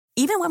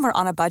Even when we're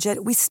on a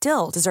budget, we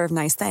still deserve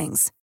nice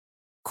things.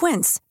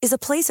 Quince is a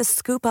place to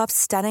scoop up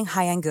stunning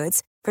high-end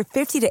goods for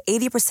 50 to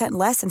 80%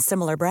 less than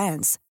similar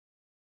brands.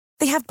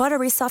 They have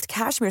buttery soft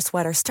cashmere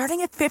sweaters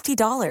starting at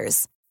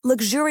 $50,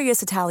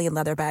 luxurious Italian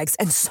leather bags,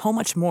 and so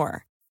much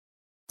more.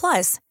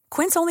 Plus,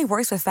 Quince only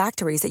works with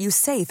factories that use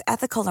safe,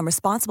 ethical, and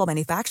responsible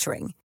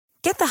manufacturing.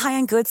 Get the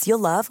high-end goods you'll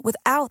love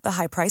without the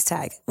high price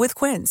tag with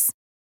Quince.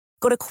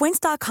 Go to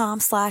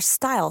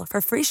quince.com/style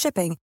for free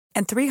shipping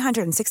and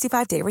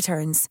 365-day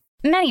returns.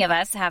 Many of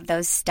us have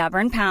those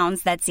stubborn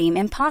pounds that seem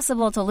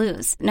impossible to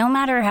lose, no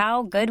matter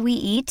how good we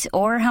eat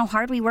or how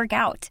hard we work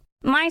out.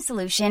 My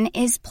solution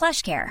is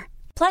PlushCare.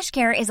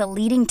 PlushCare is a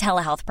leading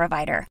telehealth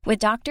provider with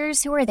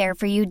doctors who are there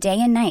for you day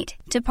and night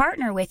to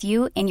partner with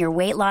you in your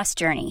weight loss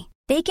journey.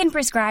 They can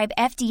prescribe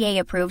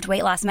FDA-approved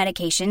weight loss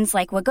medications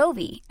like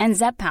Wegovy and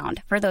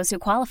Zepbound for those who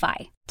qualify.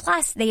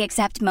 Plus, they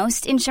accept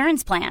most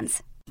insurance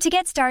plans. To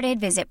get started,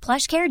 visit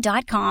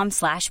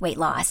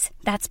plushcare.com/weightloss.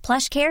 That's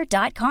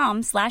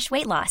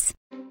plushcare.com/weightloss.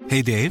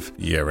 Hey, Dave.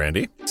 Yeah,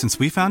 Randy. Since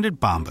we founded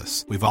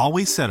Bombas, we've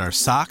always said our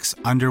socks,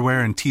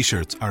 underwear, and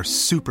T-shirts are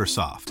super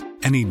soft.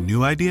 Any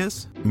new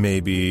ideas?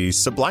 Maybe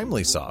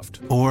sublimely soft.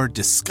 Or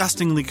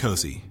disgustingly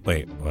cozy.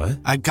 Wait, what?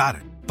 I got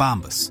it.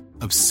 Bombas.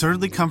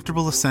 Absurdly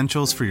comfortable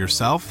essentials for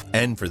yourself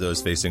and for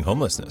those facing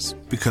homelessness.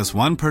 Because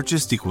one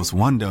purchased equals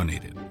one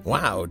donated.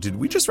 Wow, did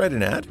we just write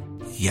an ad?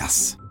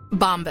 Yes.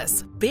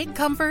 Bombas. Big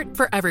comfort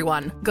for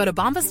everyone. Go to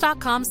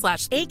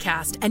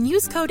bombas.com/ACAST and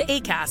use code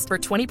ACAST for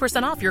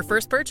 20% off your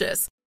first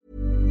purchase.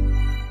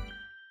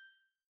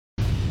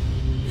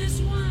 This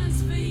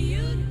one's for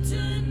you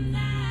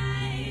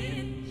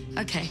tonight.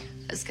 Okay,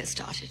 let's get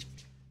started.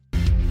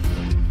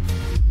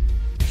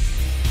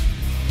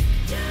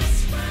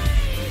 Just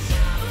raise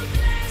your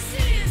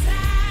glasses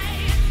high.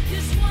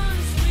 This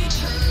one's for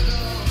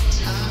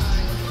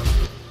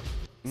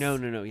No,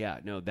 yeah,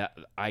 no, that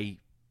I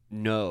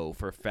know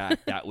for a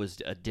fact that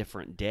was a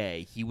different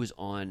day. He was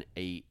on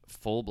a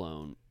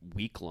full-blown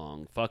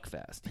week-long fuck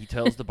fest. He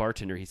tells the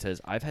bartender, he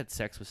says, I've had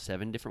sex with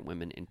 7 different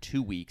women in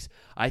 2 weeks.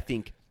 I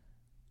think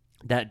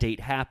that date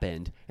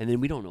happened, and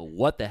then we don't know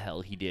what the hell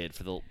he did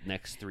for the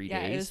next 3 days.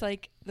 Yeah, it was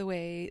like the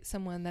way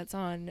someone that's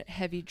on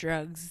heavy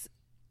drugs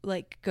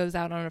like goes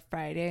out on a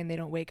Friday and they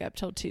don't wake up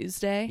till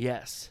Tuesday.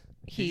 Yes.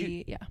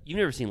 You've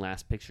never seen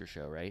Last Picture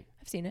Show, right?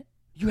 I've seen it.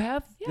 You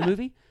have? Yeah. The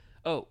movie?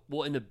 Oh,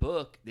 well, in the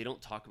book, they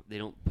don't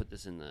put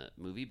this in the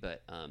movie,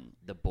 but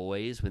the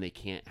boys, when they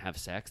can't have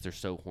sex, they're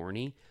so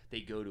horny,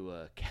 they go to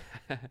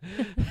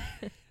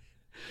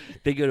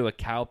a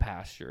cow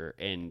pasture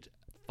and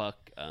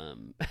fuck.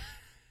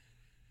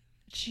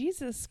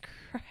 Jesus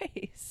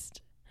Christ.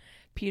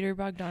 Peter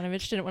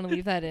Bogdanovich didn't want to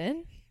leave that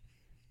in?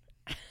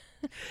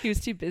 He was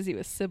too busy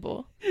with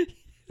Sybil.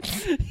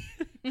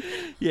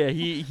 Yeah,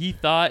 he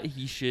thought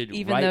he should,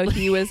 even though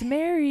he was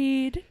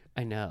married.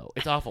 I know.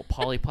 It's awful.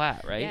 Polly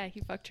Platt, right? Yeah, he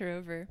fucked her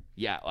over.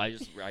 Yeah, I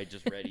just read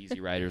Easy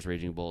Riders,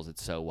 Raging Bulls.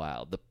 It's so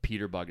wild. The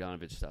Peter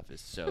Bogdanovich stuff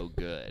is so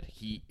good.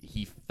 He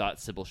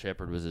thought Sybil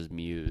Shepherd was his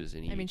muse,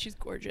 and she's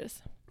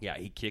gorgeous. Yeah,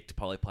 he kicked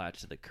Polly Platt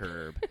to the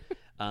curb.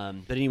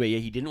 But anyway, yeah,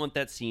 he didn't want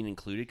that scene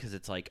included because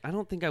it's like, I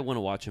don't think I want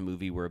to watch a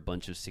movie where a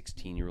bunch of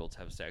 16-year-olds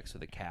have sex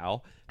with a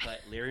cow.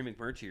 But Larry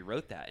McMurtry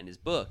wrote that in his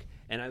book,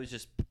 and I was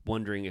just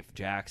wondering if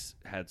Jax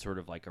had sort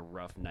of like a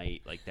rough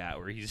night like that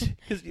where he's...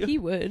 He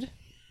would.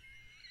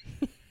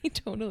 He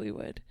totally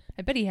would.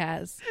 I bet he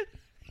has.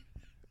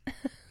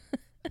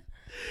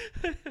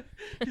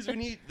 Because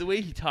the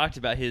way he talked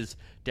about his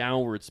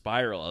downward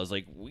spiral, I was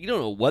like, we don't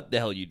know what the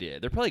hell you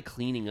did. They're probably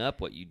cleaning up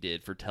what you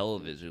did for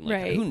television. Like,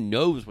 right. Who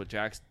knows what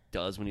Jax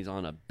does when he's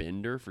on a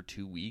bender for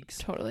 2 weeks?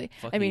 Totally.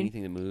 Fucking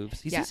anything that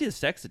moves. He says he has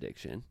sex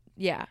addiction.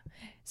 Yeah.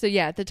 So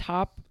yeah, at the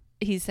top,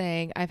 he's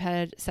saying, I've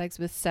had sex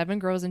with 7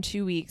 girls in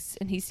 2 weeks,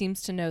 and he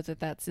seems to know that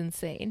that's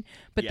insane.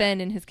 But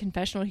then in his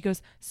confessional, he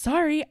goes,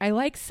 sorry, I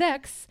like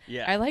sex.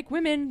 Yeah. I like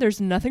women.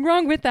 There's nothing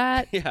wrong with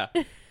that. Yeah.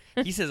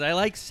 He says, I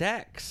like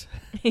sex.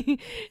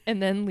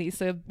 And then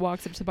Lisa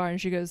walks up to the bar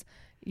and she goes,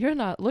 you're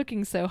not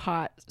looking so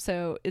hot.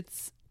 So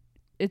it's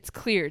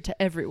clear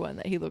to everyone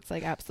that he looks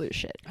like absolute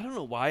shit. I don't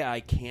know why I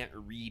can't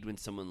read when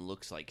someone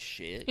looks like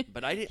shit,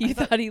 but I did. You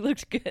thought he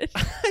looked good?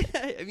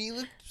 I mean, he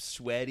looked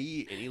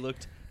sweaty, and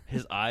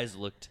his eyes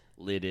looked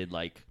lidded,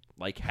 like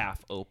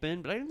half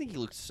open, but I didn't think he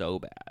looked so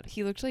bad.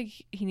 He looked like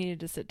he needed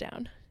to sit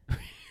down.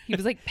 He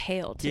was like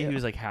pale too. Yeah, he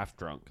was like half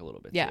drunk a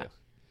little bit. Yeah.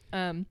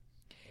 Too.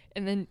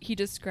 And then he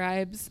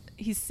describes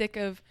he's sick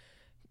of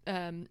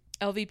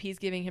LVP's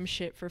giving him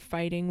shit for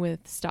fighting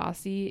with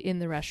Stassi in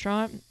the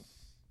restaurant.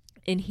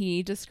 And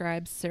he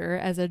describes Sir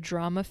as a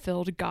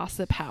drama-filled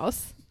gossip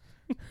house,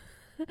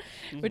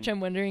 which I'm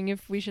wondering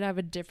if we should have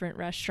a different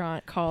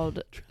restaurant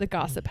called the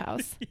Gossip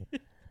House.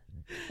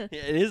 Yeah,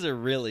 it is a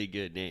really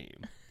good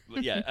name.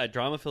 But yeah, a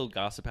drama-filled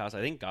gossip house. I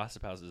think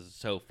gossip house is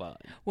so fun.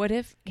 What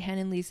if Ken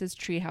and Lisa's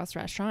Treehouse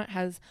restaurant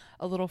has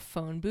a little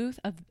phone booth,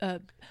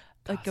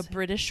 like a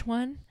British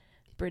one?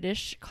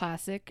 British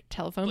classic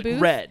telephone booth.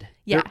 Red.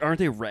 Yeah. Aren't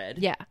they red?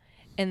 Yeah.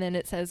 and then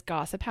it says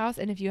gossip house.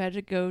 And if you had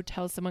to go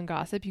tell someone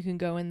gossip, you can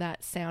go in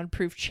that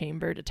soundproof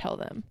chamber to tell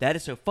them That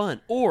is so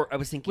fun. Or I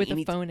was thinking with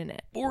a phone in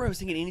it. Or I was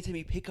thinking anytime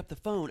you pick up the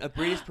phone, a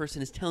British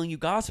person is telling you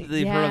gossip that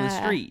they've heard on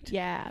the street.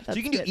 Yeah, So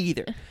you can that's do good.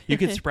 either. You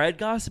can spread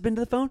gossip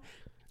into the phone.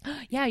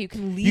 Yeah, you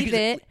can You leave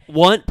can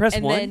it. press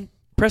and one. then-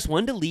 Press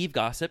 1 to leave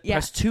gossip. Yeah.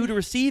 Press 2 to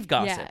receive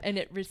gossip. Yeah, and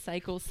it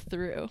recycles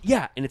through.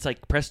 Yeah, and it's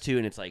like press 2,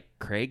 and it's like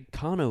Craig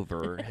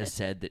Conover has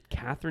said that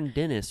Catherine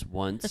Dennis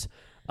once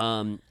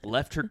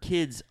left her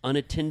kids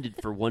unattended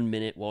for 1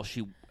 minute while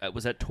she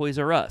was at Toys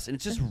R Us, and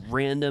it's just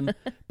random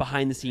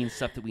behind the scenes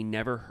stuff that we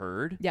never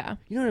heard. Yeah.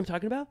 You know what I'm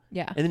talking about?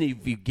 Yeah. And then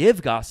if you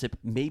give gossip,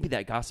 maybe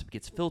that gossip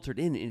gets filtered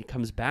in and it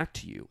comes back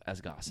to you as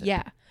gossip.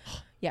 Yeah.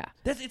 Yeah.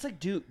 It's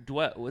like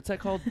what's that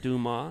called?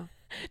 Dumois.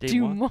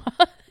 Dumois.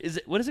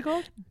 What is it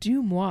called?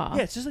 Dumois.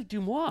 Yeah, it's just like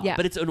Dumois. Yeah.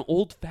 But it's an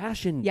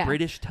old-fashioned Yeah.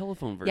 British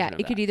telephone version. Yeah, of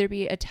it could that. either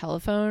be a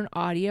telephone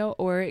audio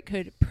or it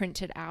could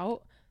print it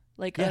out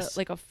like Yes.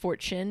 a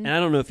fortune. And I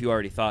don't know if you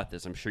already thought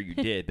this. I'm sure you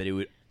did, but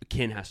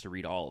Ken has to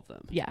read all of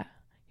them. Yeah.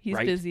 He's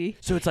Right? busy.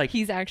 So it's like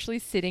He's actually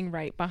sitting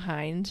right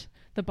behind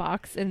the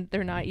box and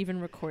they're not even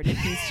recorded.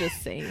 He's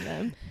just saying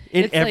them.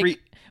 in It's every.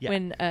 like Yeah.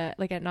 when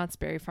like at Knott's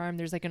Berry Farm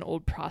there's like an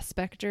old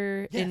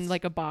prospector in Yes.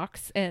 like a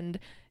box and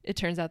it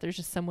turns out there's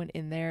just someone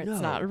in there. It's No.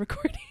 not a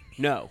recording.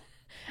 No,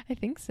 I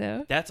think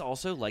so. that's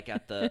also like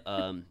at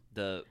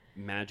the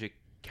Magic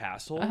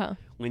Castle. Uh-huh.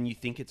 When you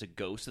think it's a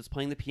ghost that's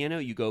playing the piano,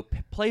 you go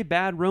play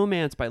 "Bad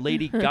Romance" by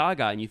Lady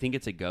Gaga, and you think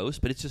it's a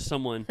ghost, but it's just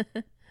someone.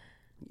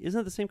 Isn't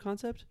that the same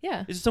concept?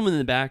 Yeah. It's just someone in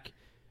the back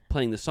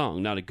playing the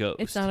song, not a ghost.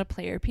 It's not a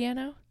player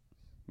piano.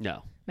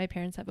 No. My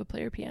parents have a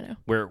player piano.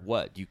 Where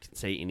what? You can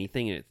say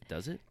anything and it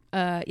does it?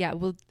 Yeah,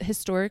 well,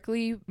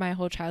 historically, my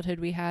whole childhood,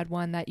 we had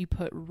one that you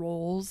put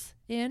rolls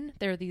in.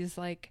 There are these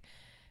like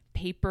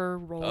paper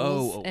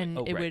rolls, and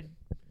it right. would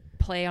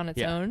play on its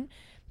Yeah. own.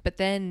 But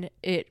then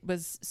it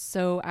was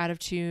so out of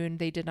tune,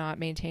 they did not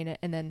maintain it.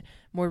 And then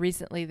more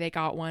recently, they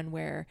got one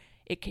where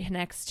it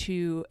connects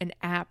to an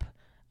app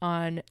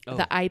on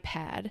the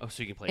iPad. Oh,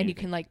 so you can play and you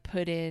anything. can like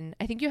put in,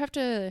 I think you have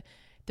to,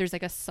 there's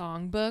like a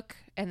songbook,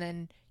 and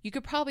then you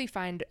could probably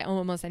find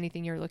almost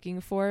anything you're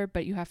looking for,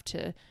 but you have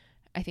to,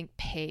 I think,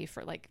 pay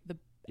for like the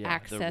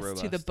access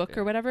to the robust, book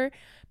or whatever.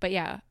 But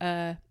yeah,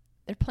 they're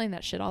playing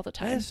that shit all the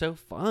time. That is so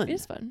fun. It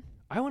is fun.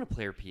 I want to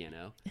play a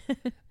piano.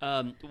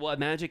 Well, at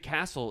Magic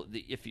Castle,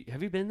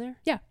 have you been there?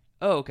 Yeah.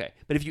 Oh, okay.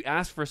 But if you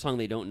ask for a song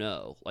they don't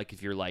know, like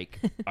if you're like,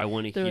 I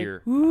want to They're hear.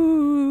 like,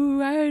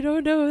 ooh, I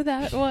don't know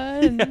that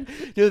one.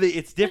 No,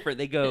 it's different.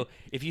 They go,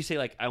 if you say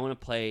like, I want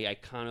to play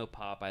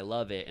Iconopop, I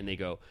love it, and they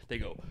go,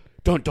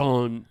 dun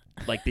dun.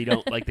 Like they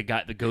don't, like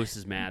the ghost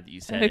is mad that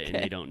you said it and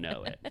Okay. they don't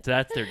know it. So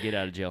that's their get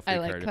out of jail free I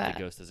like card if that. the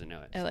ghost doesn't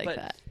know it. I like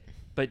that.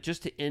 But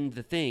just to end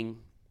the thing,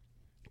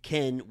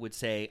 Ken would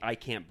say, I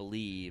can't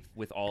believe,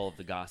 with all of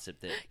the gossip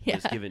that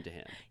was given to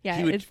him. Yeah,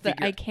 He would it's the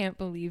figure- I can't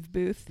believe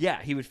booth.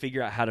 Yeah, he would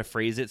figure out how to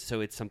phrase it so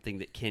it's something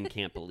that Ken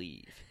can't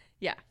believe.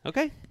 Yeah.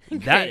 Okay?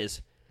 That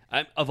is,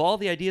 of all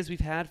the ideas we've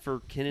had for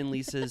Ken and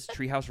Lisa's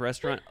Treehouse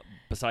restaurant,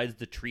 besides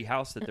the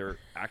treehouse that they're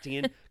acting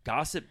in,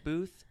 Gossip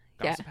Booth,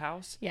 Gossip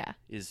House, Yeah.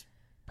 is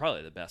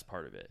probably the best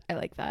part of it. I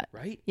like that.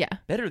 Right? Yeah.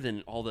 Better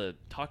than all the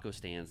taco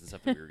stands and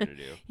stuff that we were going to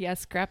do. Yeah,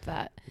 scrap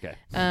that. Okay.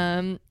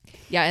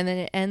 Yeah, and then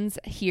it ends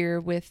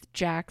here with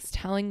Jax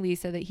telling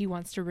Lisa that he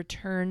wants to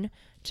return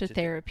to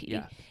therapy.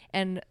 yeah.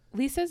 And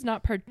Lisa's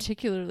not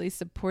particularly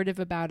supportive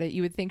about it.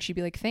 You would think she'd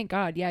be like, thank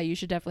God, yeah, you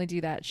should definitely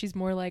do that. She's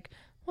more like,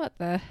 what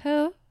the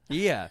hell?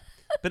 Yeah.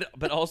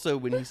 But also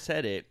when he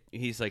said it,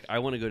 he's like, I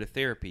want to go to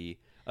therapy.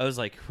 I was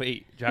like,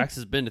 wait, Jax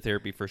has been to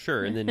therapy for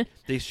sure. And then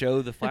they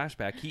show the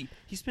flashback.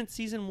 He spent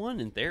season 1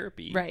 in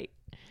therapy. Right.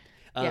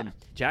 Yeah.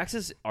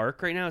 Jax's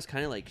arc right now is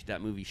kind of like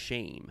that movie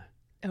Shame.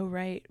 Oh,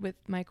 right. With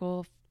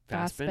Michael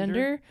Fassbender?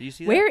 Fassbender. Do you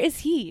see that? Where is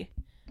he?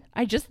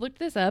 I just looked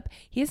this up.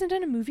 He hasn't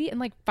done a movie in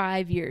like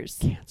 5 years.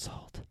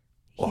 Canceled.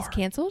 He's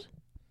canceled?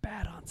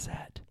 Bad on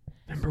set.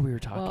 Remember we were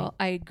talking? Well,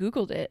 I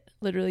Googled it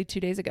literally 2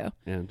 days ago.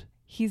 And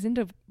He's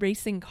into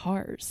racing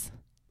cars.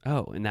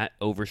 and that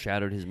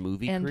overshadowed his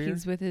movie And career?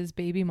 he's with his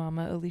baby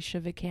mama,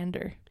 Alicia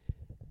Vikander.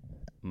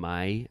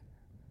 My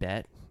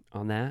bet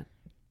on that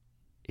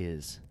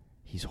is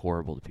he's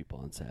horrible to people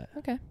on set.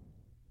 Okay.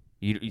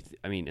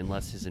 I mean,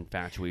 unless his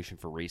infatuation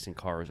for racing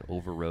cars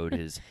overrode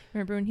his...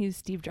 Remember when he was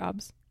Steve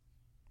Jobs?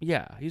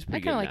 Yeah, he's I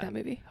pretty kind good of in like that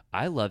movie.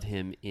 I love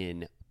him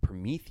in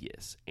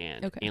Prometheus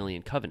and Okay.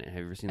 Alien Covenant. Have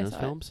you ever seen I those saw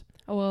it. films?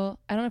 Oh, well,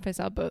 I don't know if I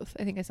saw both.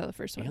 I think I saw the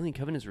first one. Alien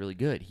Covenant is really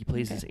good. He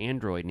plays Okay. this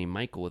android named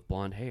Michael with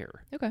blonde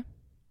hair. Okay.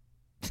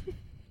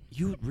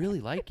 You would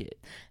really like it.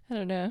 I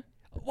don't know.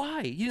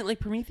 Why? You didn't like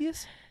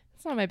Prometheus?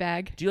 It's not my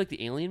bag. Do you like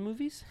the Alien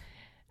movies?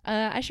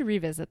 I should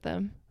revisit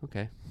them.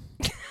 Okay.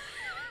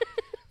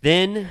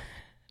 Then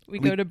We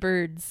go to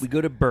Birds. we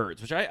go to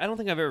Birds, which I don't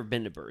think I've ever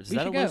been to Birds. Is We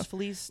that a should go. Los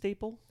Feliz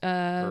staple?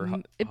 Or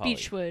Holly?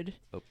 Beechwood.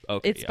 Oh,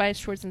 okay. It's yeah. by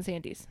Schwartz and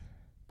Sandy's.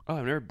 Oh,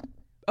 I've never.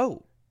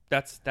 Oh,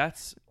 that's.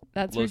 That's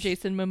where Los-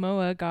 Jason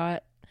Momoa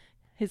got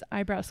his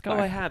eyebrow Oh, scar.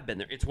 I have been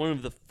there. It's one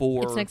of the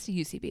 4. It's next to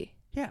UCB.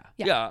 Yeah.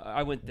 Yeah. Yeah.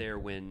 I went there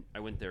when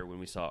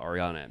we saw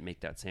Ariana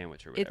make that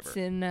sandwich or whatever. It's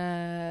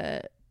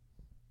in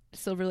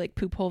Silver Lake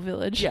Poop Hole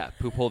Village. Yeah,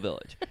 Poop Hole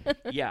Village.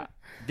 Yeah.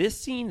 This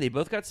scene, they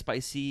both got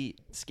spicy,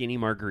 skinny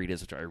margaritas,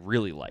 which I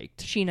really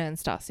liked. Sheena and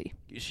Stassi.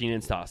 Sheena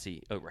and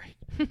Stassi. Oh, right.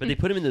 But they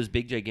put them in those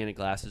big, gigantic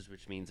glasses,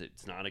 which means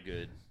it's not a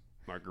good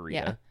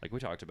margarita, like we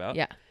talked about.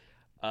 Yeah.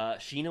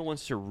 Sheena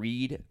wants to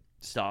read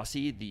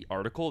Stassi the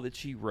article that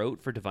she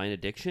wrote for Divine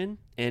Addiction,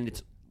 and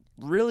it's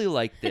really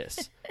like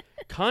this.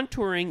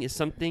 Contouring is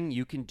something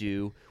you can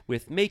do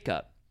with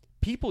makeup.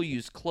 People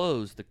use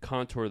clothes to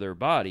contour their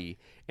body,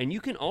 and you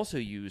can also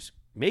use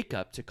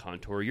makeup to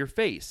contour your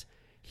face.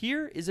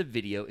 Here is a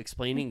video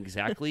explaining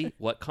exactly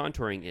what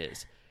contouring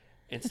is.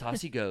 And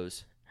Stassi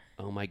goes,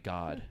 oh my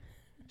God.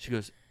 She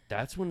goes,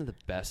 that's one of the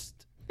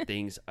best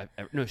things I've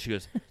ever... No, she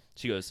goes,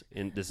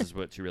 and this is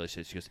what she really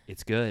says. She goes,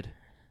 it's good.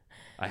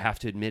 I have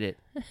to admit it.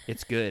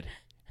 It's good.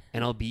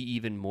 And I'll be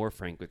even more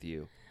frank with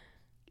you.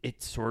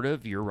 It's sort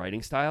of your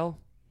writing style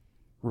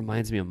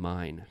reminds me of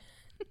mine.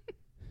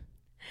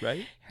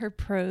 Right? Her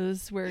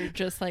prose were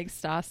just like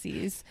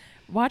Stassi's.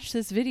 Watch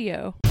this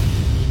video.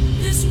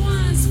 This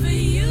one's for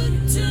you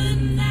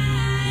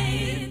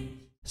tonight.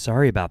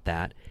 Sorry about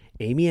that.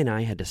 Amy and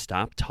I had to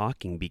stop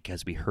talking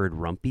because we heard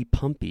Rumpy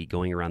Pumpy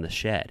going around the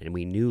shed, and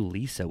we knew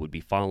Lisa would be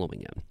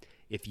following him.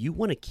 If you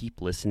want to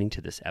keep listening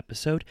to this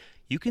episode,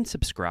 you can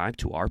subscribe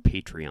to our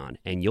Patreon,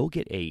 and you'll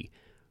get a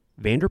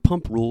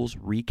Vanderpump Rules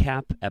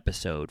recap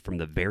episode from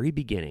the very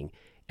beginning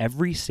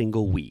every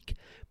single week.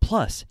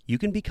 Plus, you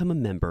can become a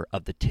member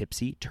of the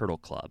Tipsy Turtle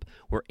Club,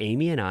 where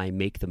Amy and I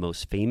make the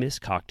most famous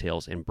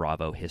cocktails in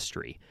Bravo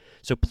history.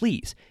 So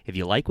please, if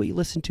you like what you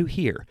listen to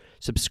here,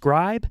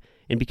 subscribe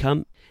and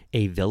become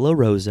a Villa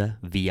Rosa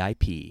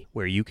VIP,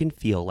 where you can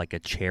feel like a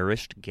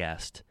cherished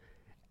guest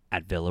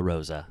at Villa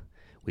Rosa.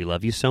 We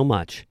love you so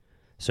much.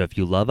 So if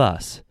you love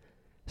us,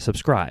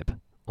 subscribe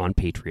on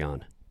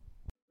Patreon.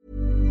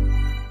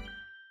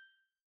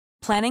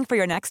 Planning for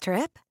your next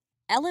trip?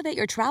 Elevate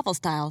your travel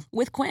style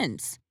with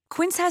Quince.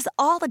 Quince has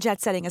all the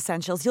jet-setting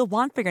essentials you'll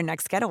want for your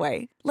next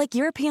getaway, like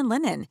European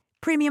linen,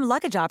 premium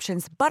luggage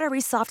options,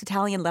 buttery soft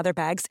Italian leather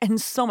bags,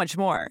 and so much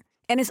more.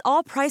 And is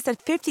all priced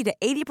at 50 to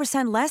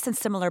 80% less than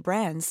similar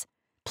brands.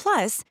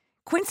 Plus,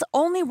 Quince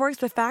only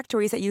works with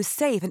factories that use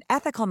safe and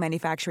ethical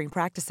manufacturing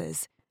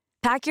practices.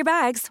 Pack your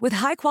bags with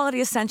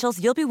high-quality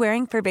essentials you'll be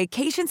wearing for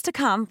vacations to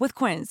come with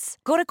Quince.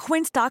 Go to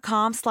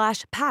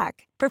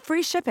quince.com/pack for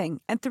free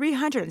shipping and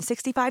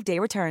 365-day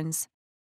returns.